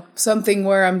 you know, something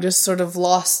where I'm just sort of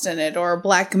lost in it, or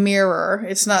Black Mirror.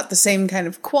 It's not the same kind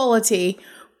of quality,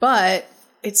 but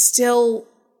it's still...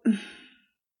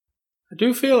 I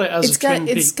do feel it as Twin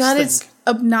Peaks. It's got its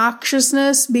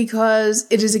obnoxiousness because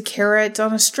it is a carrot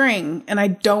on a string, and I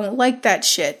don't like that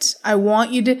shit. I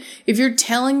want you to... If you're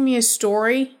telling me a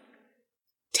story,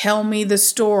 tell me the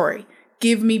story.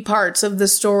 Give me parts of the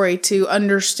story to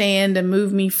understand and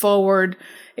move me forward.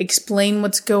 Explain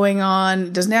what's going on.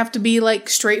 It doesn't have to be like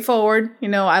straightforward. You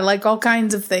know, I like all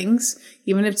kinds of things,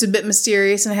 even if it's a bit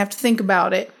mysterious and I have to think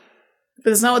about it.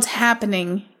 But it's not what's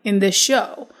happening in this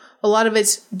show. A lot of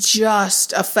it's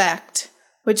just effect.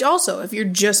 Which also, if you're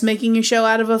just making a show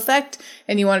out of effect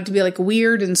and you want it to be like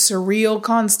weird and surreal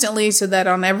constantly so that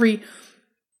on every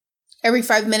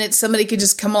 5 minutes somebody could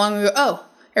just come along and go, oh,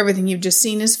 everything you've just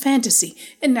seen is fantasy,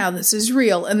 and now this is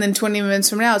real. And then 20 minutes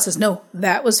from now it says, no,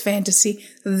 that was fantasy,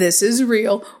 this is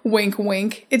real, wink,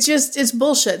 wink. It's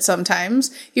bullshit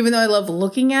sometimes, even though I love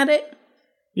looking at it.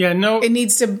 Yeah, no. It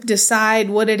needs to decide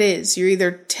what it is. You're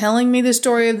either telling me the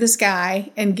story of this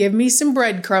guy and give me some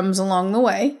breadcrumbs along the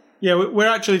way. Yeah, we're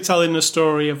actually telling the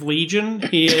story of Legion.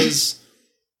 He is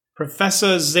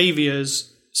Professor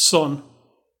Xavier's son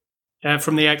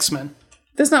from the X-Men.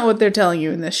 That's not what they're telling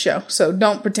you in this show, so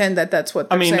don't pretend that that's what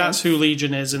they're saying. That's who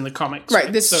Legion is in the comics.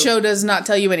 Right, this show does not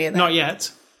tell you any of that. Not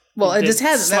yet. Well, it just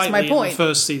hasn't. That's my point. In the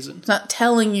first season. It's not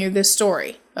telling you this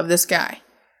story of this guy.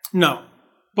 No,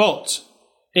 but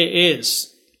it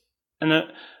is.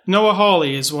 And Noah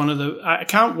Hawley is one of the... I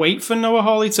can't wait for Noah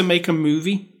Hawley to make a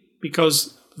movie,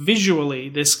 because visually,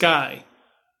 this guy,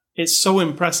 it's so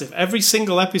impressive. Every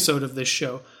single episode of this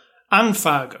show, and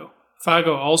Fargo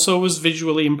also was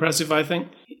visually impressive, I think.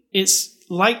 It's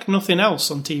like nothing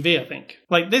else on TV, I think.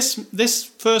 Like this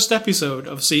first episode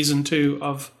of season 2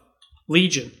 of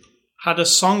Legion had a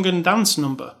song and dance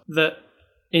number that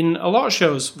in a lot of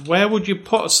shows, where would you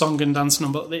put a song and dance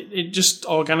number? It just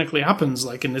organically happens,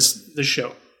 like in this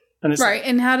show. And it's right,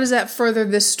 and how does that further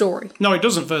this story? No, it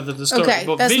doesn't further the story. Okay,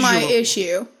 but that's my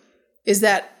issue, is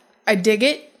that I dig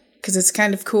it, because it's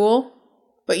kind of cool.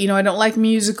 But, you know, I don't like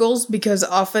musicals because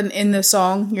often in the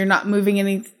song, you're not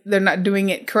moving they're not doing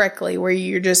it correctly, where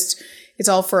it's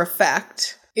all for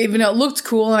effect. Even though it looked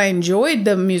cool and I enjoyed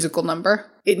the musical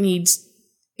number,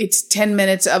 it's 10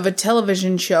 minutes of a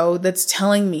television show that's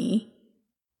telling me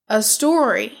a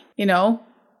story, you know?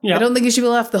 Yeah. I don't think it should be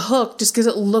left the hook just because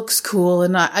it looks cool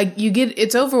and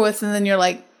it's over with and then you're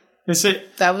like,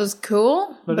 that was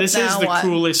cool? But this is the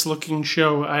coolest looking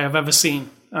show I have ever seen.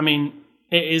 I mean,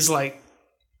 it is like,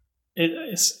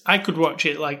 I could watch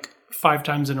it like 5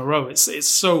 times in a row. It's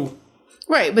so...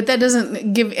 Right, but that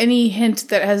doesn't give any hint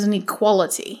that has any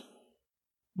quality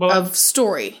of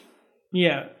story.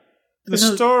 Yeah. The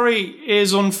story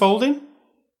is unfolding.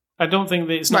 I don't think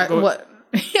that it's not going... What?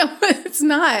 Yeah, but it's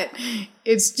not.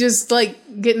 It's just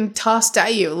like getting tossed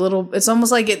at you a little. It's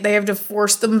almost like they have to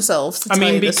force themselves to tell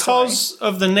you the story. Because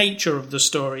of the nature of the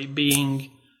story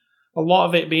being... A lot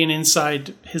of it being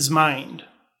inside his mind.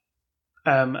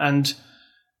 And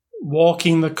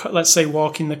walking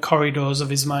the corridors of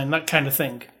his mind, that kind of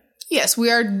thing. Yes,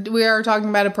 we are talking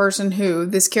about a person who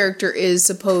this character is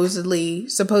supposed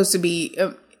to be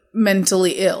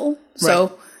mentally ill.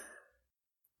 So,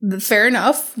 fair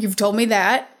enough. You've told me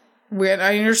that.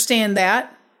 I understand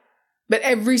that. But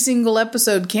every single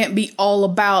episode can't be all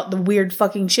about the weird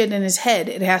fucking shit in his head.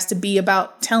 It has to be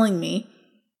about telling me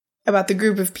about the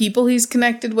group of people he's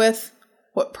connected with,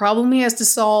 what problem he has to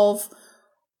solve,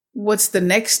 what's the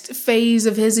next phase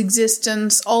of his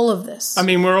existence, all of this. I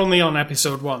mean, we're only on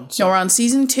episode 1. So. No, we're on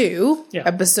season 2, yeah.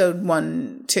 episode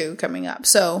 1, 2 coming up.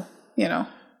 So,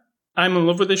 I'm in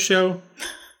love with this show.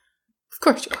 Of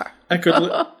course you are. I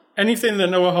could anything that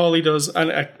Noah Hawley does,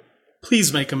 and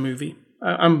please make a movie.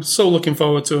 I'm so looking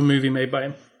forward to a movie made by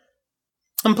him.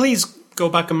 And please go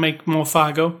back and make more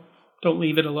Fargo. Don't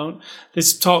leave it alone.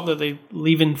 There's talk that they're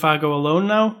leaving Fargo alone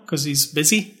now because he's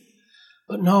busy.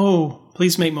 But no,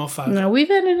 please make more Fargo. No, we've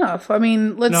had enough. I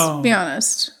mean, let's be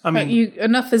honest. I mean,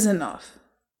 enough is enough.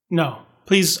 No,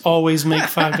 please always make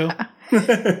Fargo.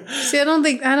 See, I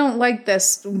don't like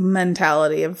this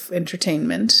mentality of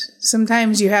entertainment.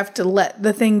 Sometimes you have to let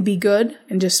the thing be good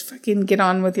and just fucking get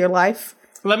on with your life.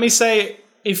 Let me say,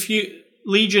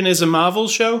 Legion is a Marvel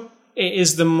show, it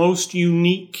is the most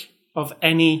unique of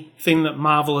anything that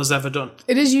Marvel has ever done.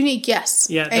 It is unique, yes.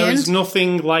 Yeah, there is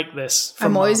nothing like this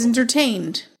from I'm always Marvel.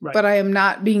 Entertained, but I am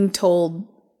not being told.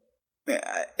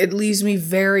 It leaves me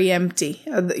very empty.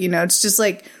 It's just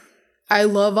like, I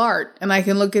love art, and I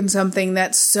can look in something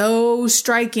that's so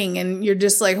striking, and you're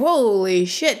just like, holy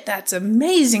shit, that's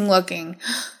amazing looking.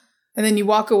 And then you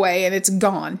walk away, and it's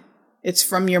gone. It's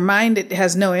from your mind. It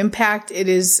has no impact. It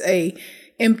is a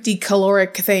empty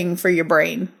caloric thing for your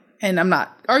brain. And I'm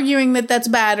not arguing that that's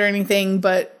bad or anything,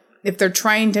 but if they're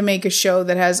trying to make a show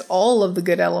that has all of the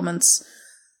good elements,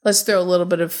 let's throw a little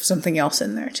bit of something else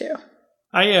in there too.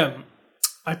 I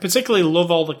particularly love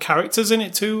all the characters in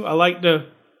it too. I like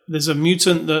there's a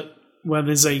mutant where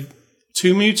there's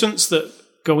two mutants that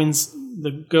go in.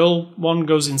 The girl one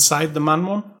goes inside the man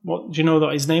one. What do you know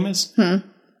what his name is?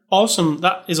 Awesome.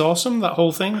 That is awesome, that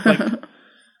whole thing.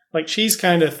 Like she's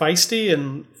kind of feisty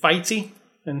and fighty,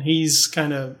 and he's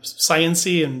kind of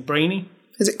sciencey and brainy.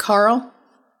 Is it Carl?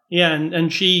 Yeah,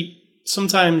 and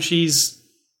sometimes she's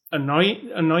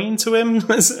annoying to him,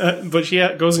 but she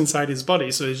goes inside his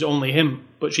body, so it's only him,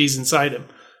 but she's inside him.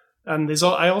 And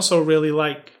I also really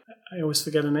like, I always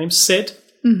forget her name, Sid.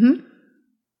 Mm-hmm.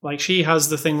 Like she has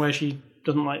the thing where she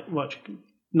doesn't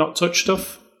not touch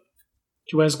stuff.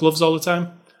 She wears gloves all the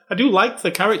time. I do like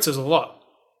the characters a lot.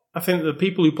 I think the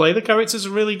people who play the characters are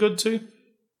really good too.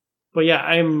 But yeah,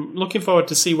 I'm looking forward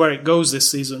to see where it goes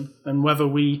this season and whether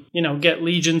we, get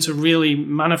Legion to really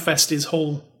manifest his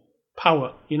whole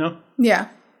power, Yeah.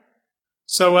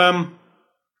 So,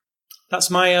 that's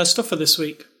my stuff for this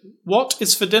week. What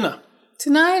is for dinner?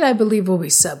 Tonight, I believe, will be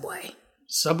Subway.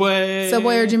 Subway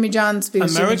or Jimmy John's.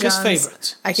 Because America's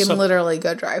favorite. I can literally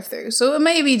go drive through. So it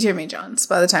may be Jimmy John's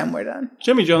by the time we're done.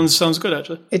 Jimmy John's sounds good,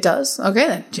 actually. It does? Okay,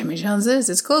 then. Jimmy John's is.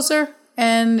 It's closer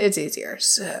and it's easier.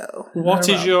 So what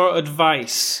is your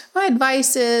advice? My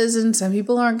advice is, and some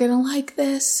people aren't going to like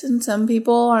this, and some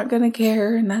people aren't going to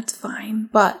care, and that's fine.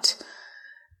 But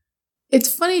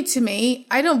it's funny to me.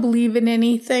 I don't believe in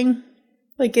anything,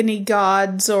 like any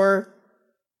gods or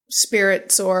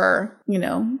spirits or,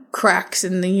 cracks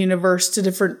in the universe to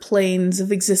different planes of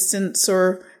existence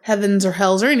or heavens or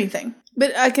hells or anything.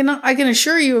 But I can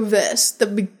assure you of this,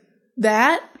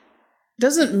 that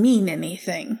doesn't mean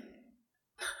anything.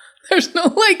 There's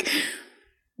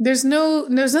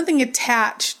nothing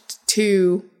attached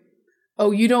to,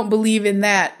 oh, you don't believe in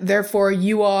that, therefore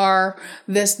you are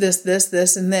this,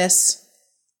 and this,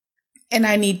 and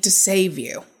I need to save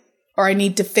you, or I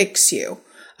need to fix you.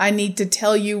 I need to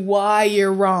tell you why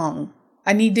you're wrong.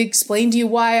 I need to explain to you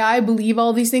why I believe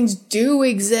all these things do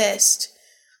exist.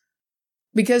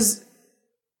 Because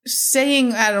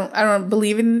saying I don't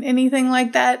believe in anything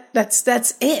like that,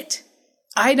 that's it.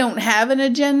 I don't have an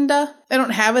agenda. I don't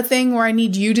have a thing where I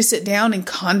need you to sit down and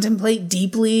contemplate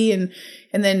deeply and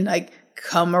then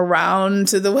come around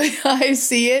to the way I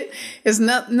see it. It's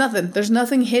nothing. There's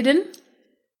nothing hidden.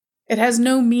 It has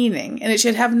no meaning, and it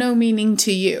should have no meaning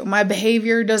to you. My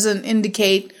behavior doesn't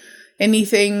indicate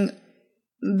anything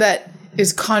that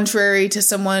is contrary to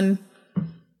someone,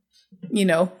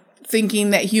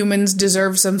 thinking that humans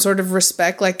deserve some sort of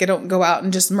respect. Like I don't go out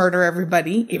and just murder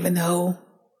everybody, even though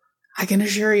I can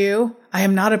assure you I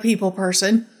am not a people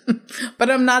person, but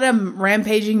I'm not a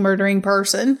rampaging, murdering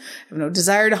person. I have no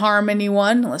desire to harm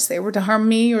anyone unless they were to harm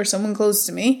me or someone close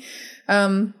to me.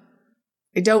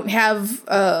 I don't have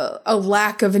a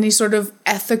lack of any sort of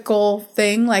ethical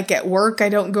thing. Like at work, I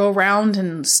don't go around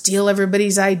and steal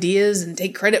everybody's ideas and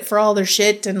take credit for all their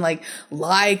shit and like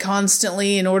lie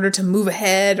constantly in order to move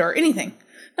ahead or anything.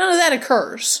 None of that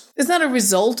occurs. It's not a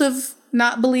result of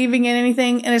not believing in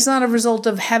anything, and it's not a result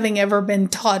of having ever been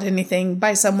taught anything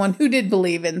by someone who did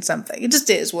believe in something. It just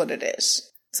is what it is.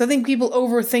 So I think people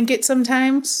overthink it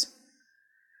sometimes.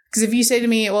 Because if you say to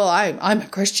me, well, I'm a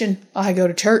Christian, I go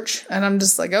to church, and I'm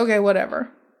just like, okay, whatever.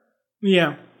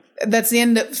 Yeah. That's the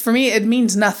end. For me, it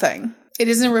means nothing. It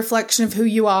isn't a reflection of who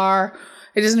you are.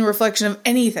 It isn't a reflection of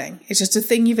anything. It's just a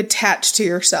thing you've attached to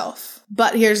yourself.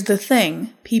 But here's the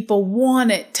thing. People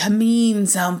want it to mean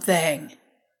something.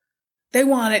 They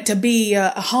want it to be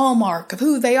a hallmark of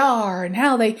who they are and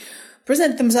how they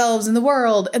present themselves in the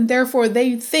world, and therefore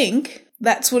they think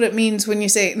that's what it means when you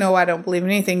say, no, I don't believe in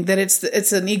anything, that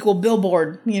it's an equal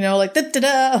billboard, like,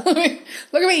 da-da-da, look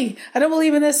at me, I don't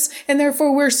believe in this, and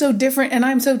therefore we're so different, and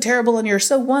I'm so terrible, and you're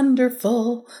so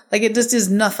wonderful. Like, it just is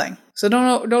nothing. So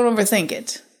don't overthink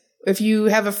it. If you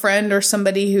have a friend or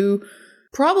somebody who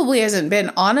probably hasn't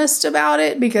been honest about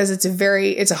it, because it's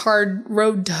a hard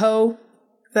road to hoe.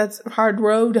 That's hard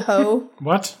road to hoe.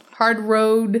 What? Hard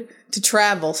road to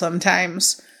travel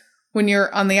sometimes. When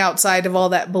you're on the outside of all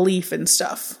that belief and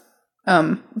stuff.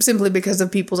 Simply because of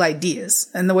people's ideas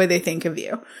and the way they think of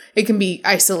you. It can be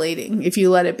isolating if you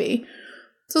let it be.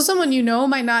 So someone you know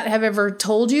might not have ever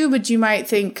told you, but you might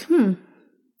think,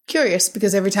 curious,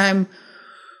 because every time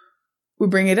we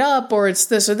bring it up or it's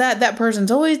this or that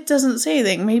person's always doesn't say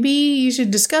anything. Maybe you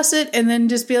should discuss it and then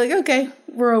just be like, okay,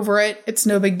 we're over it. It's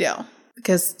no big deal.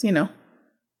 Because,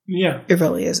 yeah, it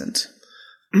really isn't.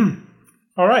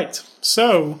 All right.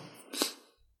 So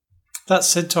that's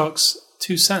Sid Talk's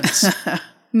 2 cents.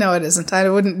 No, it isn't. I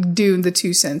wouldn't do the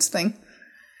 2 cents thing.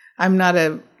 I'm not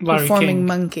a performing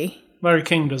monkey. Larry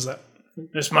King does that.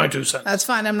 It's my 2 cents. That's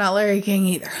fine. I'm not Larry King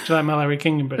either. Do you like my Larry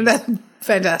King impression? That's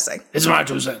fantastic. It's my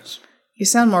 2 cents. You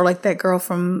sound more like that girl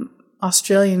from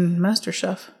Australian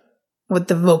MasterChef with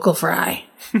the vocal fry.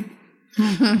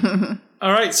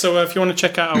 All right, so if you want to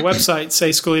check out our website,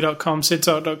 sayscully.com,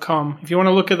 sidtalk.com. If you want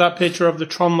to look at that picture of the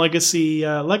Tron Legacy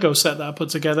Lego set that I put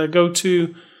together, go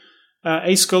to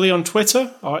ascully on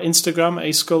Twitter or Instagram,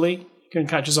 ascully. You can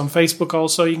catch us on Facebook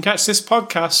also. You can catch this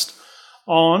podcast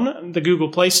on the Google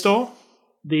Play Store,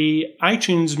 the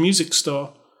iTunes Music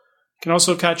Store. You can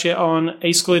also catch it on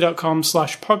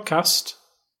ascully.com/podcast,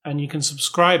 and you can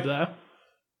subscribe there.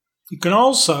 You can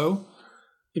also,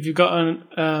 if you've got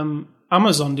an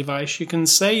Amazon device, you can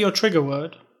say your trigger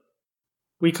word.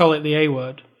 We call it the A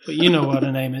word, but you know what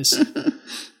her name is.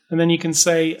 And then you can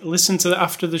say, listen to the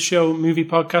After the Show movie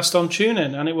podcast on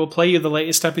TuneIn, and it will play you the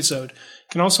latest episode. You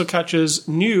can also catch us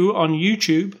new on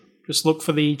YouTube. Just look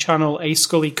for the channel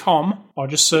ascully.com, or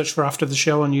just search for After the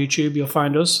Show on YouTube. You'll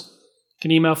find us. You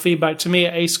can email feedback to me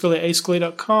at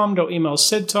ascully@ascully.com. Don't email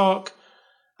Sid Talk.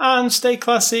 And stay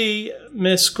classy,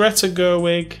 Miss Greta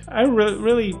Gerwig. I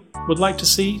really would like to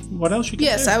see what else you can do.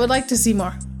 Yes, I would like to see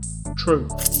more. True.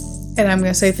 And I'm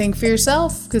going to say think for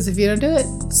yourself, because if you don't do it,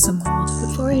 someone will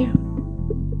do it for you.